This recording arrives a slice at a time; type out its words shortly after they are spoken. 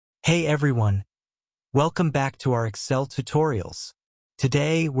Hey everyone, welcome back to our Excel tutorials.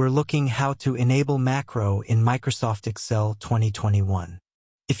 Today we're looking how to enable macro in Microsoft Excel 2021.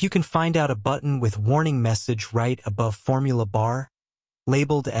 If you can find out a button with warning message right above formula bar,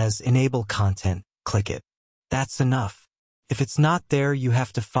 labeled as Enable Content, click it. That's enough. If it's not there, you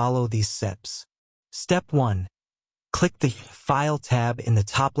have to follow these steps. Step 1. Click the File tab in the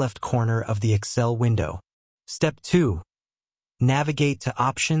top left corner of the Excel window. Step 2. Navigate to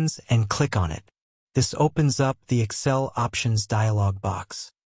Options and click on it. This opens up the Excel Options dialog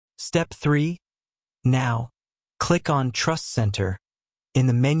box. Step 3. Now, click on Trust Center in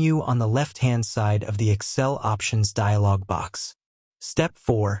the menu on the left-hand side of the Excel Options dialog box. Step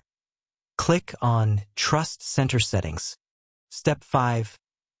 4. Click on Trust Center Settings. Step 5.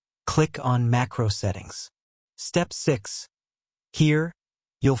 Click on Macro Settings. Step 6. Here,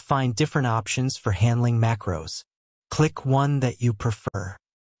 you'll find different options for handling macros. Click one that you prefer.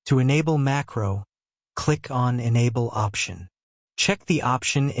 To enable macro, click on Enable option. Check the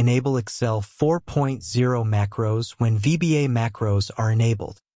option Enable Excel 4.0 macros when VBA macros are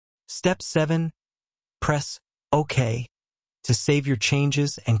enabled. Step 7. Press OK to save your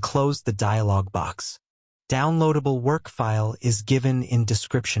changes and close the dialog box. Downloadable work file is given in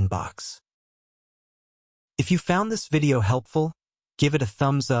description box. If you found this video helpful, give it a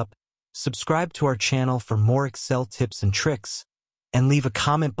thumbs up. Subscribe to our channel for more Excel tips and tricks, and leave a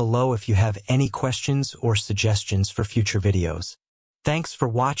comment below if you have any questions or suggestions for future videos. Thanks for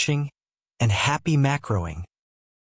watching, and happy macroing!